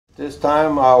This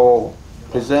time I will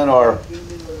present a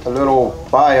little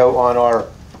bio on our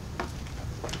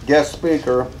guest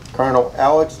speaker, Colonel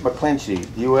Alex McClinche,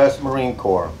 U.S. Marine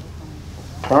Corps.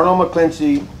 Colonel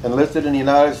McClinche enlisted in the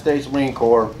United States Marine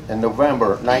Corps in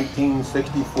November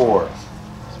 1964,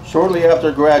 shortly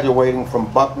after graduating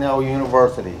from Bucknell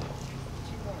University.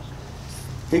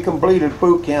 He completed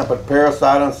boot camp at Parris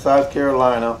Island, South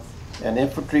Carolina, and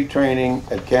infantry training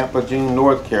at Camp Lejeune,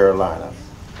 North Carolina,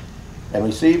 and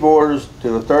received orders to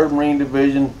the 3rd Marine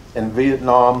Division in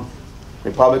Vietnam,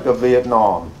 Republic of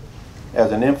Vietnam,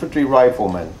 as an infantry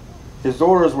rifleman. His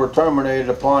orders were terminated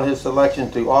upon his selection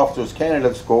to Officers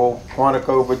Candidate School,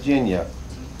 Quantico, Virginia.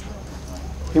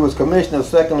 He was commissioned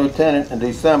as 2nd Lieutenant in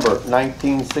December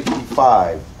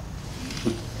 1965.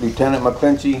 Lieutenant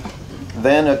McClinche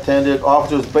then attended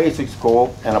Officers Basic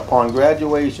School and upon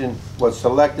graduation was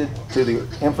selected as an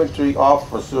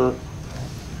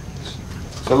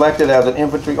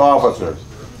infantry officer.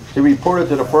 He reported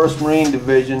to the 1st Marine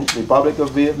Division, Republic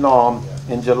of Vietnam,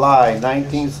 in July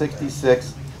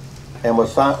 1966 and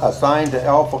was assigned to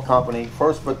Alpha Company,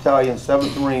 1st Battalion,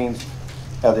 7th Marines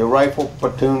as a rifle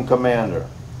platoon commander.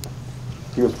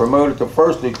 He was promoted to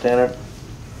 1st Lieutenant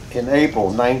in April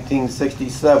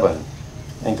 1967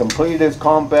 and completed his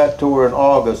combat tour in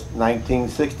August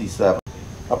 1967.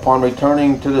 Upon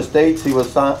returning to the States, he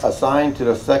was assigned to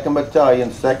the 2nd Battalion,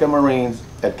 2nd Marines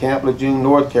at Camp Lejeune,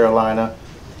 North Carolina,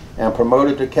 and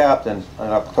promoted to captain in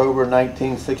October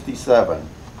 1967.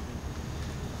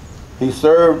 He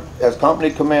served as company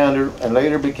commander and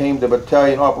later became the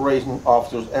Battalion Operations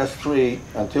Officer's S3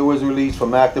 until his release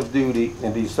from active duty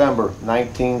in December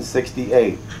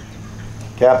 1968.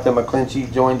 Captain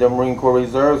McClinche joined the Marine Corps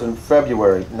Reserves in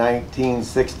February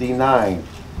 1969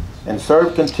 and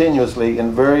served continuously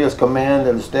in various command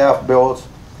and staff billets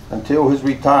until his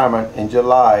retirement in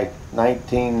July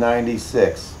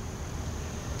 1996.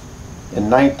 In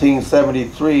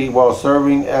 1973, while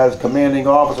serving as commanding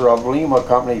officer of Lima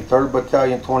Company, 3rd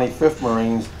Battalion, 25th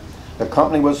Marines, the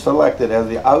company was selected as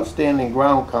the outstanding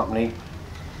ground company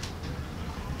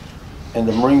in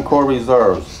the Marine Corps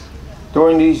Reserves.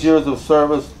 During these years of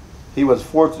service, he was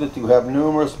fortunate to have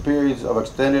numerous periods of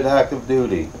extended active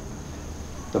duty.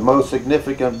 The most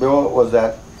significant billet was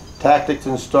as tactics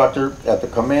instructor at the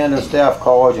Command and Staff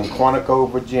College in Quantico,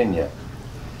 Virginia.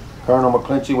 Colonel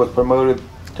McClinche was promoted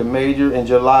to Major in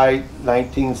July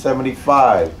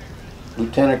 1975,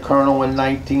 Lieutenant Colonel in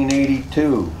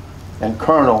 1982, and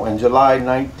Colonel in July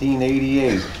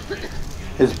 1988.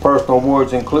 His personal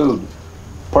awards include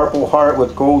Purple Heart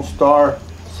with Gold Star,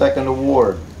 2nd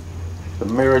Award, the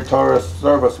Meritorious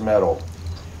Service Medal,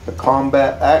 the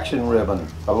Combat Action Ribbon,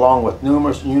 along with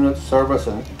numerous unit service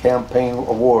and campaign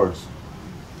awards.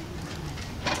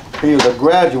 He is a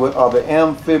graduate of the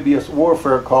Amphibious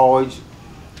Warfare College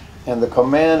and the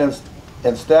Command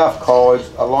and Staff College,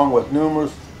 along with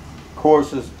numerous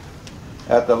courses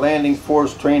at the Landing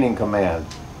Force Training Command.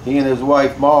 He and his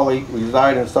wife Molly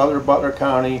reside in southern Butler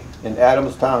County in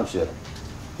Adams Township.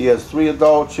 He has 3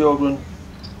 adult children,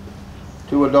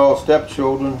 2 adult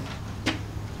stepchildren,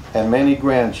 and many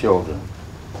grandchildren.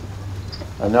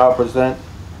 I now present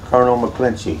Colonel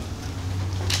McClinche.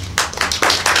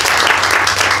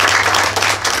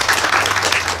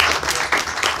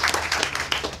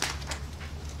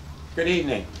 Good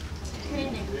evening.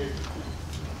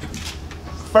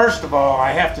 First of all,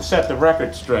 I have to set the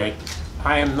record straight.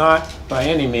 I am not by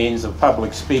any means a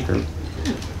public speaker,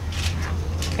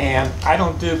 and I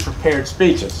don't do prepared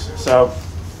speeches. So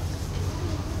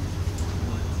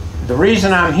the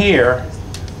reason I'm here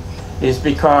is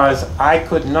because I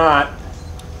could not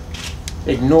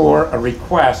ignore a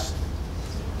request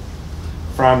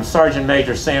from Sergeant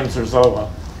Major Sam Zerzola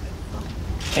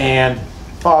and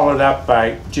followed up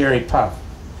by Jerry Puff.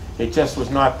 It just was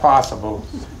not possible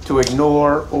to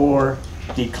ignore or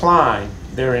decline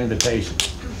their invitation.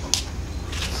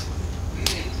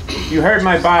 You heard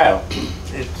my bio.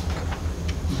 It's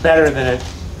better than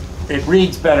it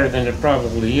reads better than it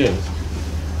probably is.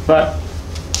 But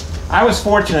I was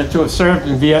fortunate to have served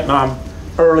in Vietnam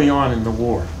early on in the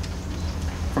war,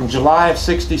 from July of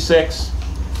 '66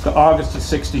 to August of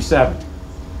 '67.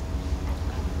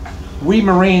 We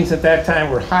Marines at that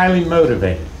time were highly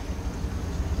motivated,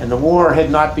 and the war had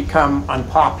not become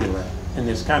unpopular in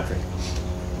this country.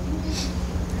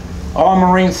 All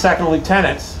Marine 2nd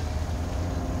Lieutenants,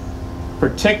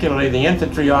 particularly the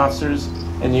infantry officers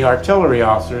and the artillery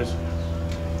officers,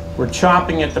 were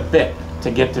chomping at the bit to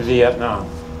get to Vietnam.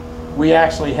 We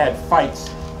actually had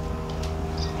fights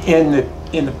in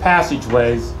the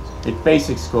passageways at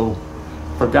basic school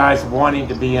for guys wanting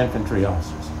to be infantry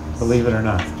officers, believe it or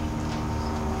not.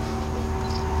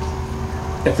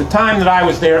 At the time that I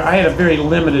was there, I had a very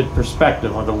limited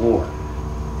perspective on the war.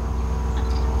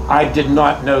 I did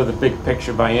not know the big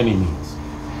picture by any means.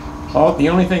 The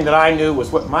only thing that I knew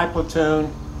was what my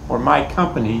platoon or my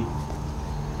company,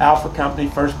 Alpha Company,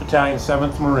 1st Battalion,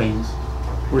 7th Marines,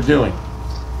 were doing.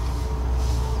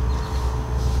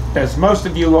 As most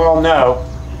of you all know,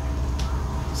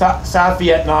 South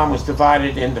Vietnam was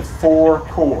divided into 4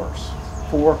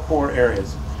 corps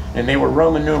areas, and they were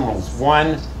Roman numerals,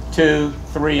 1, 2,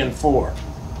 3, and 4.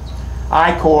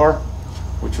 I Corps,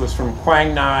 which was from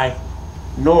Quang Ngai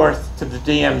north to the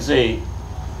DMZ,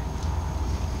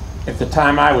 at the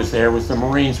time I was there, was the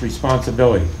Marines'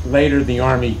 responsibility. Later, the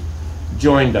Army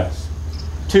joined us.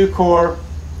 2 Corps,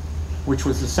 which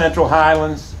was the Central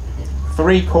Highlands,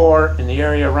 3 Corps in the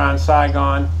area around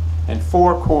Saigon, and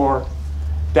 4 Corps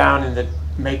down in the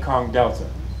Mekong Delta.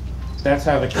 That's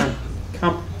how the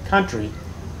country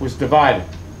was divided.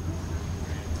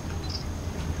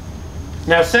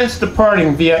 Now, since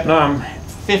departing Vietnam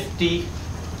 50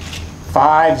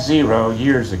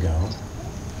 years ago,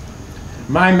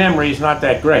 my memory is not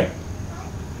that great.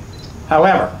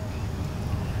 However,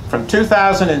 from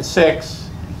 2006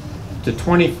 to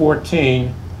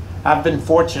 2014, I've been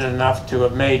fortunate enough to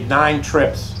have made 9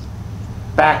 trips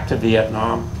back to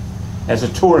Vietnam as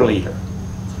a tour leader.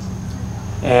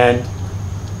 And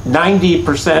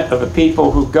 90% of the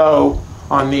people who go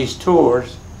on these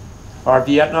tours are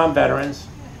Vietnam veterans,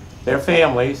 their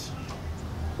families,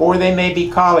 or they may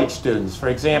be college students. For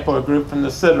example, a group from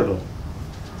the Citadel,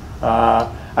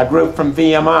 a group from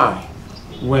VMI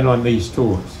went on these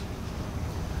tours.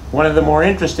 One of the more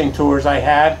interesting tours I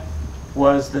had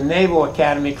was the Naval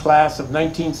Academy class of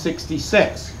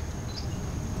 1966.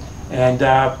 And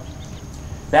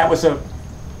that was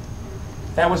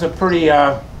a pretty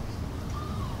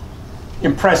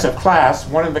impressive class.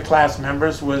 One of the class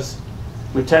members was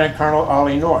Lieutenant Colonel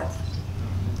Ollie North.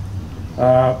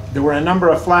 There were a number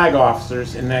of flag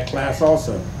officers in that class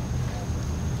also.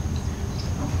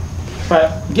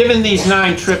 But given these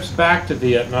 9 trips back to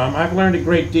Vietnam, I've learned a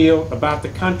great deal about the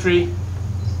country,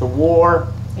 the war,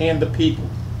 and the people.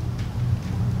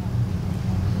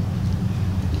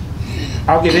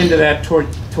 I'll get into that toward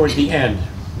the end,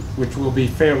 which will be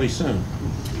fairly soon.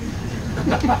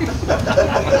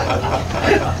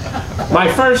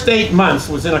 My first 8 months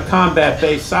was in a combat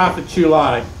base south of Chu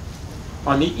Lai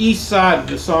on the east side of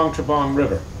the Song Trabong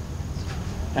River.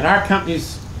 And our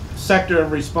company's sector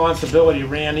of responsibility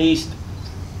ran east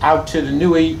out to the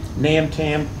Nui Nam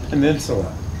Tam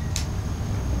Peninsula.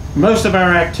 Most of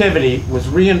our activity was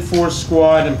reinforced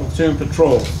squad and platoon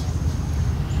patrols.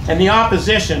 And the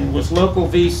opposition was local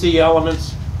VC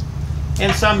elements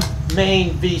and some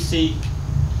main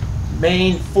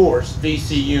force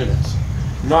VC units,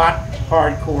 not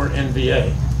hardcore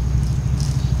NVA.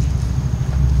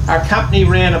 Our company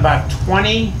ran about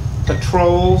 20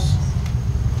 patrols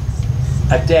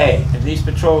a day, and these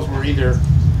patrols were either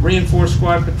reinforced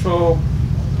squad patrol,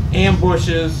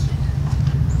 ambushes,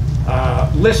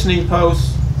 listening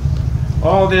posts.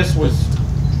 All this was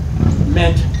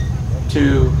meant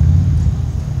to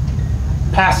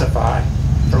pacify,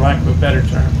 for lack of a better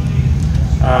term,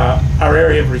 our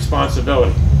area of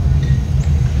responsibility.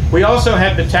 We also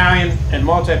had battalion and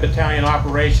multi-battalion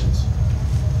operations.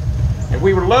 And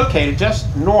we were located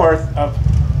just north of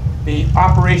the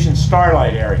Operation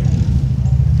Starlight area.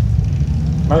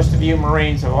 Most of you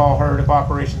Marines have all heard of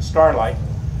Operation Starlight,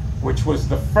 which was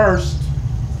the first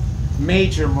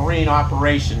major Marine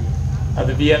operation of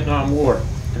the Vietnam War.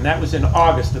 And that was in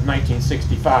August of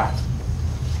 1965.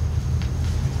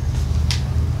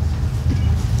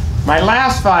 My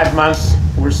last 5 months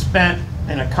were spent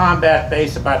in a combat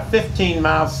base about 15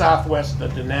 miles southwest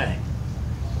of Da Nang,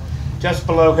 just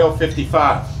below Hill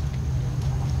 55.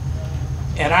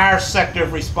 And our sector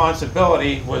of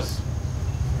responsibility was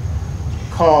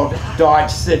called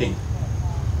Dodge City.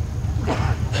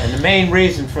 And the main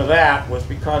reason for that was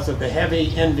because of the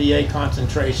heavy NVA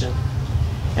concentration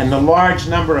and the large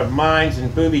number of mines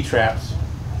and booby traps,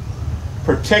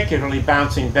 particularly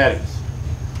bouncing Bettys.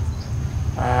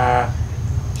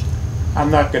 I'm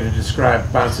not going to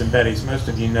describe bouncing Bettys. Most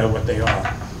of you know what they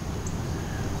are.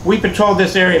 We patrolled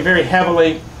this area very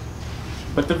heavily,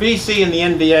 but the VC and the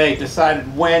NVA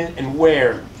decided when and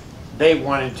where they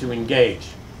wanted to engage.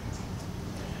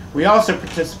 We also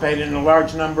participated in a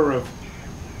large number of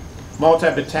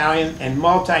multi-battalion and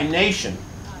multi-nation,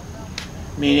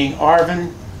 meaning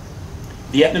ARVN,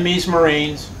 Vietnamese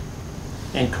Marines,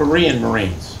 and Korean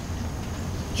Marines,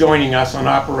 joining us on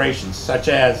operations such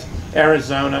as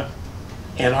Arizona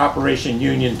and Operation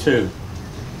Union 2.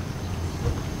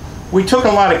 We took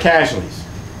a lot of casualties.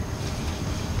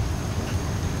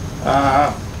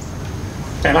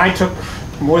 And I took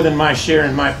more than my share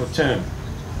in my platoon,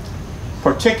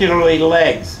 particularly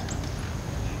legs.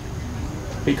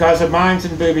 Because of mines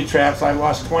and booby traps, I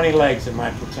lost 20 legs in my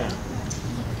platoon.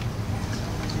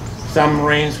 Some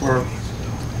Marines were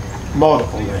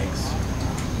multiple legs.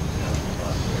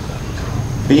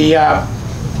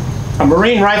 A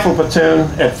Marine rifle platoon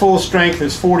at full strength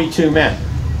is 42 men.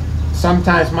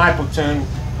 Sometimes my platoon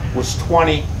was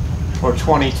 20 or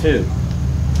 22.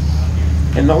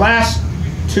 In the last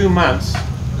 2 months,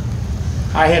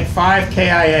 I had 5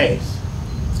 KIAs,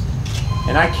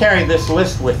 and I carried this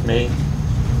list with me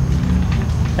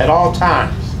at all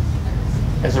times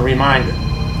as a reminder,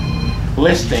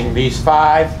 listing these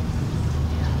 5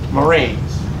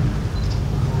 Marines.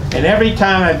 And every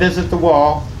time I visit the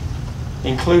wall,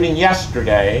 including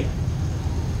yesterday,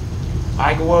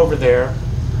 I go over there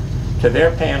to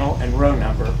their panel and row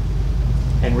number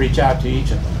and reach out to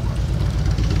each of them.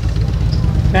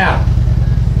 Now,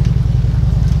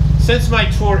 since my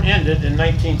tour ended in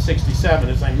 1967,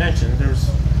 as I mentioned, there's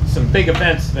some big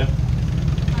events that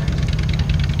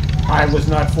I was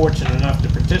not fortunate enough to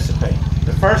participate.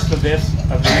 The first of these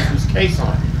was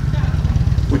Caisson,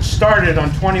 which started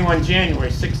on 21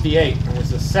 January 68 and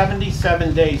was a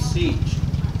 77-day siege.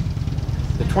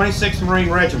 The 26th Marine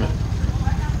Regiment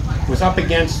was up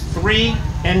against 3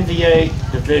 NVA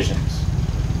divisions.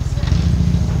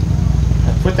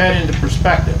 Now put that into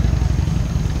perspective.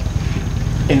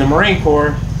 In the Marine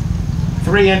Corps,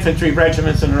 3 infantry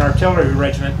regiments and an artillery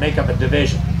regiment make up a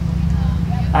division.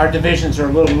 Our divisions are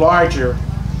a little larger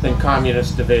than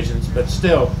communist divisions, but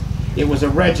still, it was a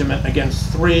regiment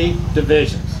against 3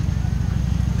 divisions.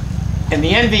 And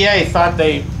the NVA thought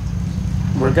they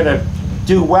were going to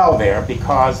do well there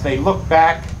because they looked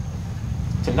back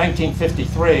to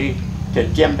 1953 to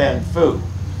Dien Bien Phu.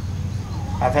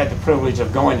 I've had the privilege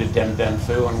of going to Dien Bien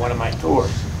Phu on one of my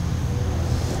tours.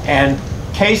 And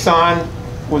Caisson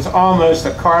was almost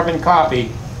a carbon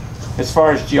copy, as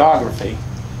far as geography,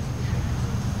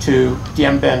 to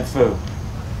Dien Bien Phu.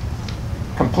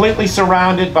 Completely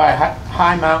surrounded by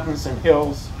high mountains and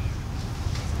hills,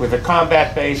 with a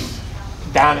combat base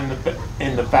down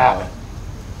in the valley.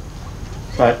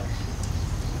 But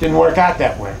didn't work out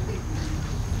that way.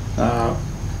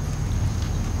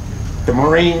 The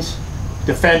Marines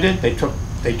defended. They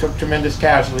took tremendous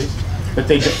casualties, but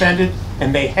they defended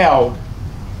and they held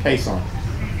Caisson.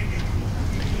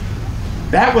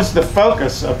 That was the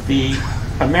focus of the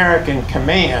American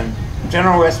command.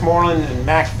 General Westmoreland and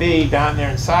MacPhee down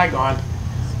there in Saigon,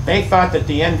 they thought that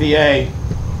the NVA,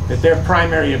 that their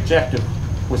primary objective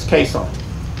was Caisson.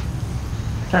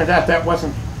 Turns out that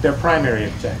wasn't their primary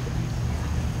objective.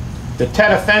 The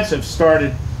Tet Offensive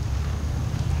started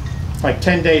like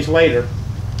 10 days later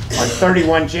on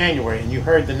 31 January, and you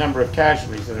heard the number of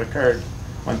casualties that occurred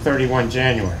on 31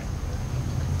 January.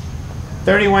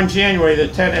 31 January, the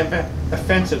Tet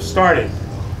Offensive started,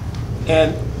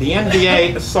 and the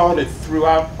NVA assaulted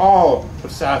throughout all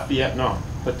of South Vietnam,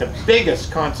 but the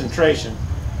biggest concentration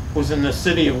was in the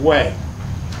city of Hue.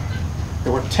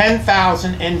 There were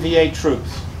 10,000 NVA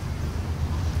troops,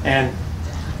 and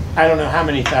I don't know how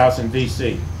many thousand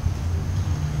VC.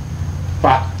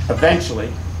 But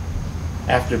eventually,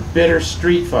 after bitter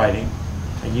street fighting,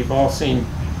 and you've all seen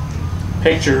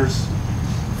pictures,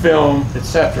 film,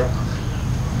 etc.,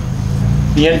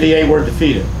 the NVA were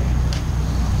defeated.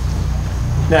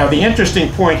 Now, the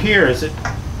interesting point here is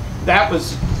that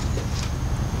was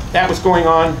going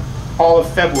on all of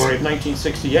February of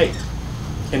 1968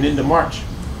 and into March.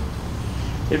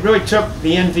 It really took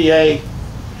the NVA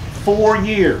 4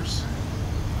 years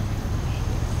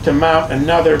to mount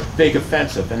another big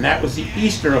offensive, and that was the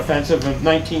Easter Offensive of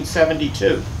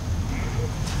 1972.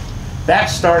 That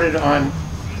started on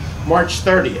March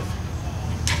 30th.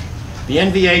 The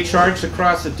NVA charged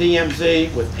across the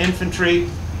DMZ with infantry,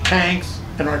 tanks,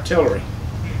 and artillery.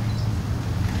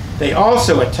 They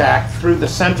also attacked through the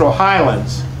Central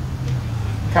Highlands,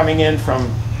 coming in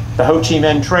from the Ho Chi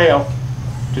Minh Trail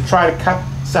to try to cut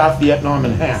South Vietnam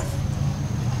in half.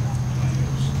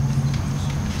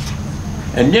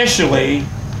 Initially,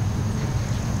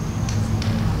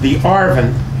 the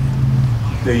ARVN,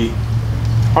 the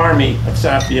Army of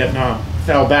South Vietnam,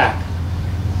 fell back.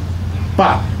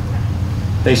 But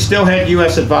they still had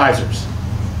U.S. advisors,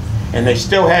 and they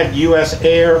still had U.S.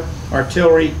 air,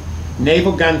 artillery,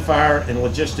 naval gunfire, and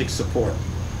logistics support.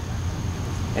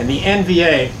 And the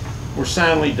NVA were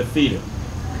soundly defeated.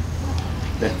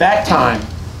 At that time,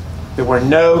 there were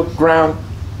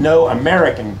no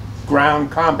American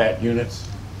ground combat units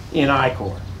in I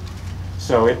Corps.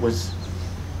 So it was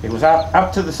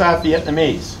up to the South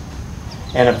Vietnamese.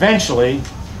 And eventually,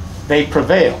 they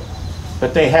prevailed,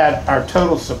 but they had our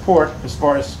total support as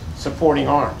far as supporting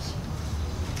arms.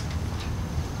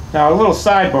 Now, a little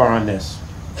sidebar on this.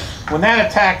 When that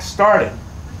attack started,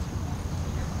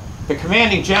 the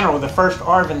commanding general of the 1st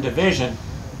ARVN Division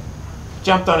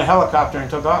jumped on a helicopter and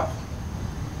took off.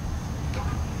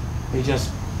 He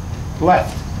just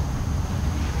left.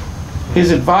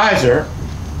 His advisor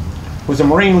was a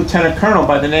Marine Lieutenant Colonel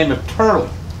by the name of Turley.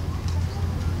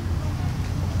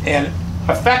 And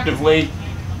effectively,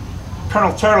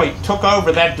 Colonel Turley took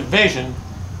over that division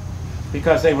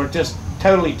because they were just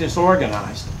totally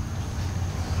disorganized.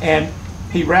 And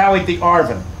he rallied the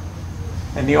ARVN.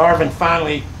 And the ARVN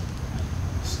finally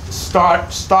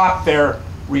stopped their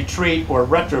retreat or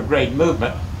retrograde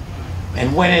movement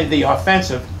and went into the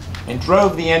offensive and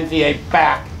drove the NVA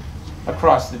back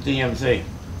across the DMZ.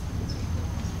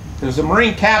 There was a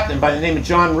Marine captain by the name of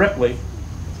John Ripley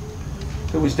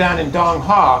who was down in Dong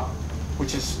Ha,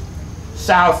 which is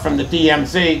south from the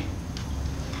DMZ,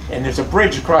 and there's a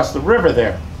bridge across the river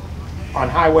there on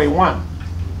Highway 1.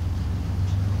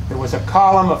 There was a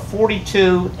column of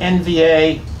 42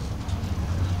 NVA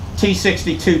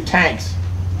T-62 tanks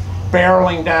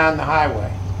barreling down the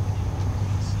highway.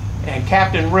 And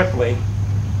Captain Ripley,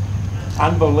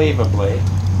 unbelievably,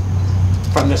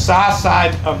 from the south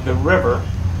side of the river,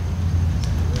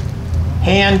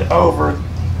 hand over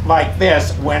like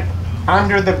this, went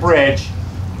under the bridge,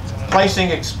 placing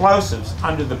explosives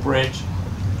under the bridge,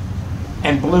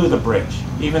 and blew the bridge,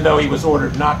 even though he was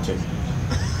ordered not to.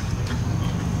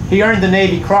 He earned the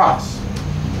Navy Cross.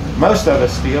 Most of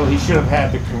us feel he should have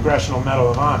had the Congressional Medal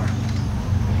of Honor.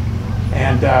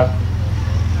 And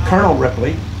Colonel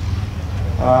Ripley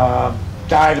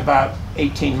died about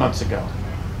 18 months ago.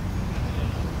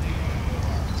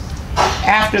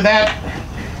 After that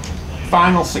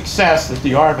final success that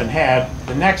the ARVN had,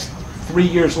 the next 3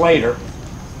 years later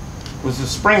was the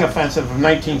Spring Offensive of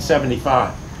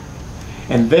 1975.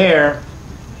 And there,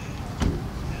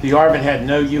 the ARVN had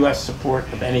no U.S.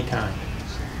 support of any kind.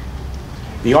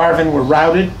 The ARVN were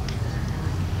routed.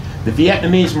 The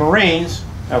Vietnamese Marines,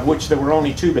 of which there were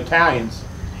only 2 battalions,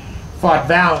 fought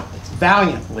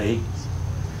valiantly,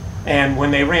 and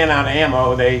when they ran out of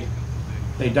ammo, they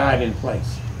died in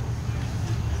place.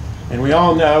 And we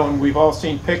all know, and we've all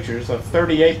seen pictures of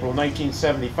 30 April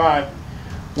 1975,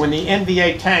 when the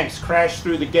NVA tanks crashed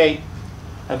through the gate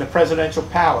of the presidential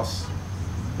palace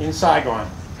in Saigon,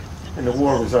 and the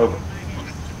war was over.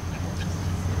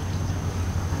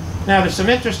 Now, there's some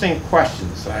interesting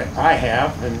questions I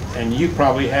have, and you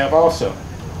probably have also.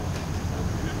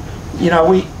 You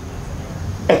know,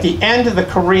 at the end of the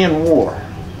Korean War,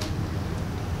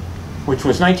 which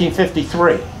was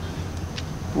 1953,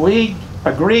 we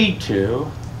agreed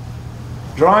to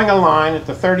drawing a line at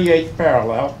the 38th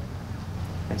parallel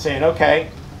and saying, okay,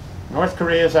 North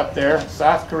Korea's up there,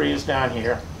 South Korea's down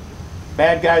here,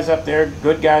 bad guys up there,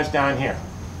 good guys down here.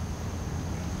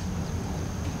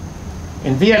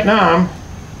 In Vietnam,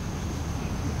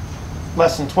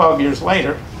 less than 12 years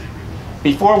later,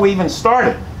 before we even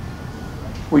started,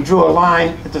 we drew a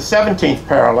line at the 17th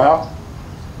parallel,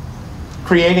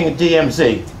 creating a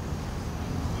DMZ,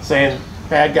 saying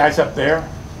bad guys up there,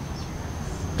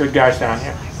 good guys down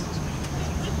here.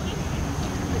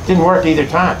 Didn't work either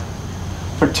time,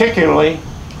 particularly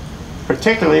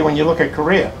when you look at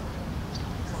Korea.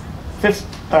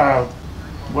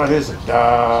 What is it?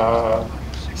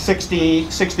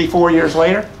 64 years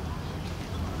later,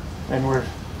 and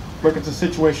look at the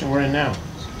situation we're in now.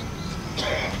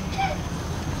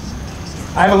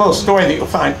 I have a little story that you'll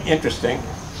find interesting.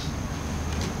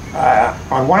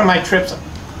 On one of my trips,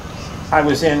 I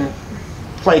was in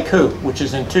Pleiku, which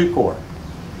is in Tu Corps,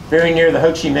 very near the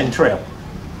Ho Chi Minh Trail.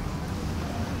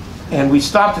 And we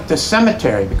stopped at this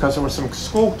cemetery because there were some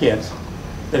school kids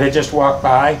that had just walked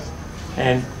by,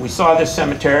 and we saw this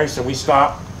cemetery, so we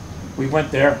stopped. We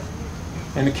went there,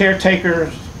 and the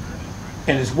caretaker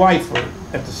and his wife were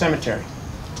at the cemetery.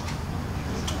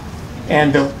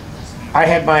 And I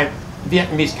had my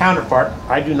Vietnamese counterpart.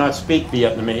 I do not speak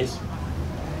Vietnamese.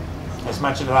 As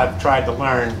much as I've tried to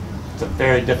learn, it's a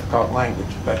very difficult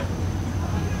language. But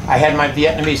I had my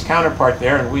Vietnamese counterpart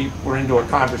there, and we were into a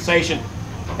conversation.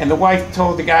 And the wife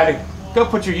told the guy to go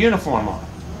put your uniform on.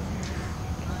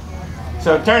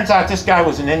 So it turns out this guy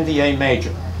was an NVA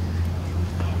major.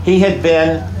 He had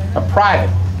been a private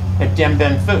at Dien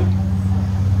Bien Phu.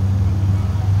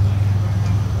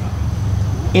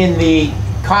 In the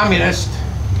communist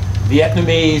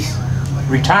Vietnamese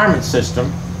retirement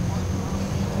system,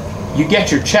 you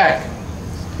get your check,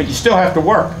 but you still have to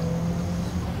work.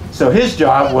 So his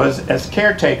job was as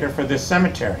caretaker for this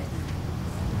cemetery.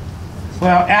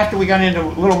 Well, after we got into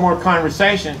a little more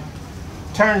conversation,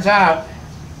 turns out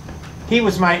he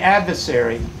was my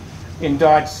adversary in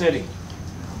Dodge City,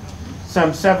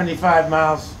 some 75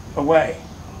 miles away.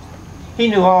 He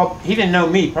didn't know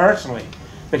me personally,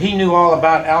 but he knew all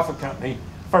about Alpha Company,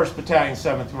 1st Battalion,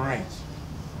 7th Marines.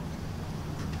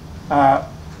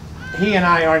 He and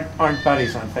I aren't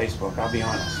buddies on Facebook, I'll be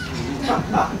honest.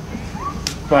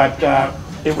 But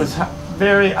it was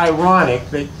very ironic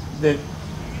that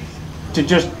to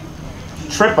just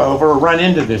trip over or run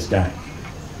into this guy.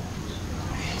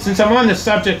 Since I'm on the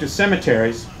subject of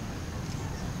cemeteries,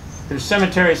 there's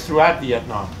cemeteries throughout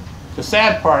Vietnam. The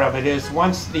sad part of it is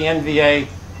once the NVA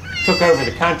took over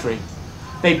the country,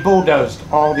 they bulldozed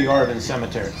all the Arvin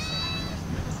cemeteries.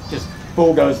 Just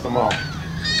bulldozed them all.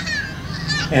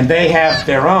 And they have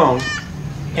their own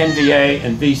NVA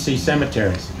and VC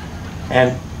cemeteries.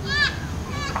 And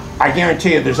I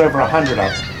guarantee you there's over 100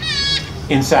 of them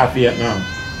in South Vietnam.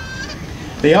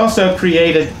 They also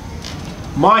created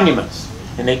monuments.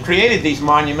 And they created these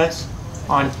monuments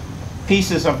on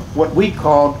pieces of what we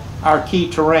called our key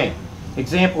terrain.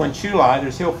 Example, in Chu Lai,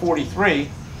 there's Hill 43,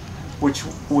 which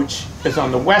is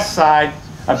on the west side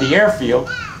of the airfield,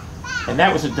 and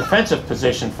that was a defensive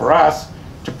position for us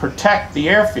to protect the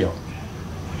airfield.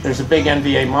 There's a big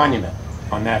NVA monument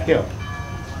on that hill.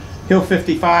 Hill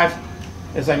 55,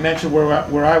 as I mentioned,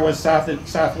 where I was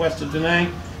southwest of Da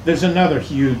Nang, there's another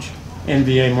huge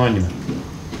NVA monument.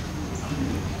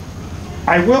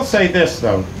 I will say this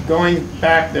though, going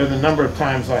back there the number of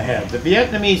times I have, the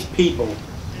Vietnamese people,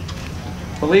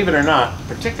 believe it or not,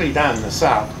 particularly down in the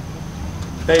South,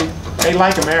 they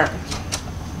like Americans.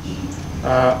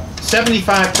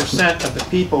 75% of the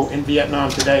people in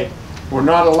Vietnam today were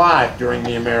not alive during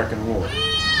the American War.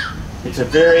 It's a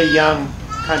very young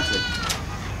country.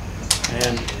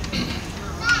 And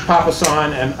Papa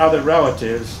San and other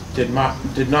relatives did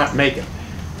not make it.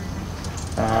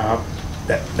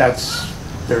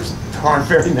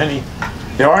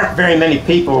 There aren't very many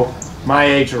people my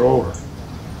age or older.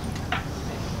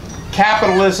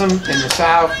 Capitalism in the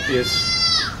South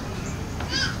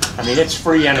it's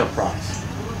free enterprise.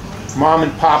 Mom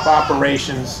and pop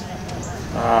operations,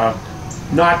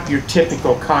 not your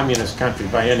typical communist country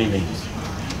by any means.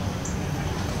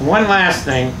 One last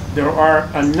thing, there are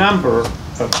a number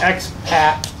of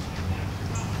expat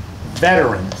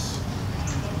veterans,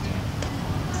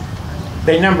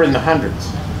 they number in the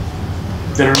hundreds,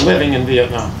 that are living in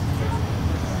Vietnam.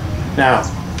 Now,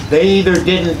 they either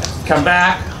didn't come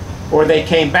back or they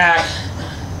came back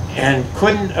and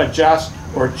couldn't adjust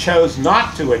or chose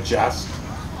not to adjust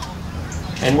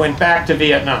and went back to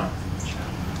Vietnam.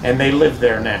 And they live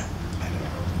there now.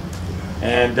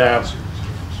 And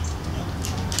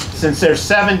since they're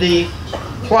 70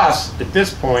 plus at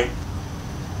this point,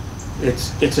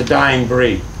 it's a dying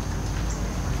breed.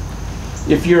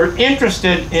 If you're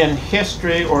interested in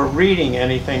history or reading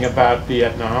anything about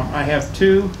Vietnam, I have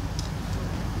two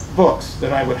books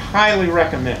that I would highly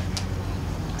recommend.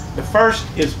 The first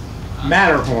is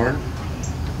Matterhorn,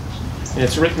 and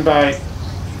it's written by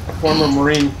a former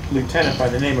Marine lieutenant by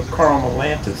the name of Carl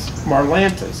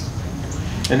Marlantes.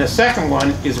 And the second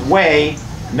one is Way,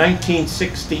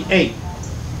 1968,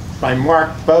 by Mark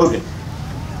Bowden.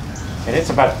 And it's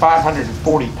about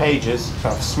 540 pages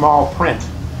of small print,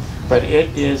 but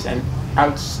it is an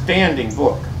outstanding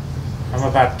book. I'm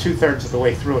about 2/3 of the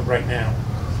way through it right now.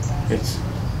 It's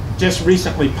just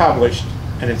recently published,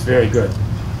 and it's very good.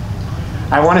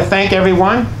 I want to thank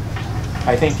everyone.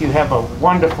 I think you have a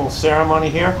wonderful ceremony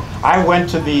here. I went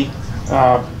to the,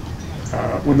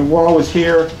 when the wall was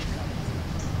here,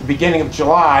 the beginning of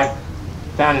July,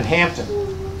 down in Hampton,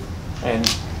 and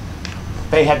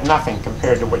they had nothing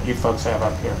compared to what you folks have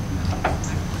up here.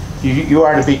 You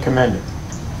are to be commended.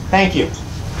 Thank you.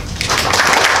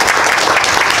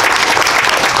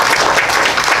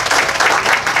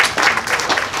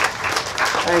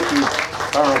 Thank you,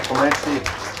 Colonel McClinche,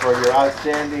 for your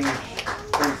outstanding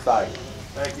insight.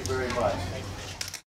 Thank you very much.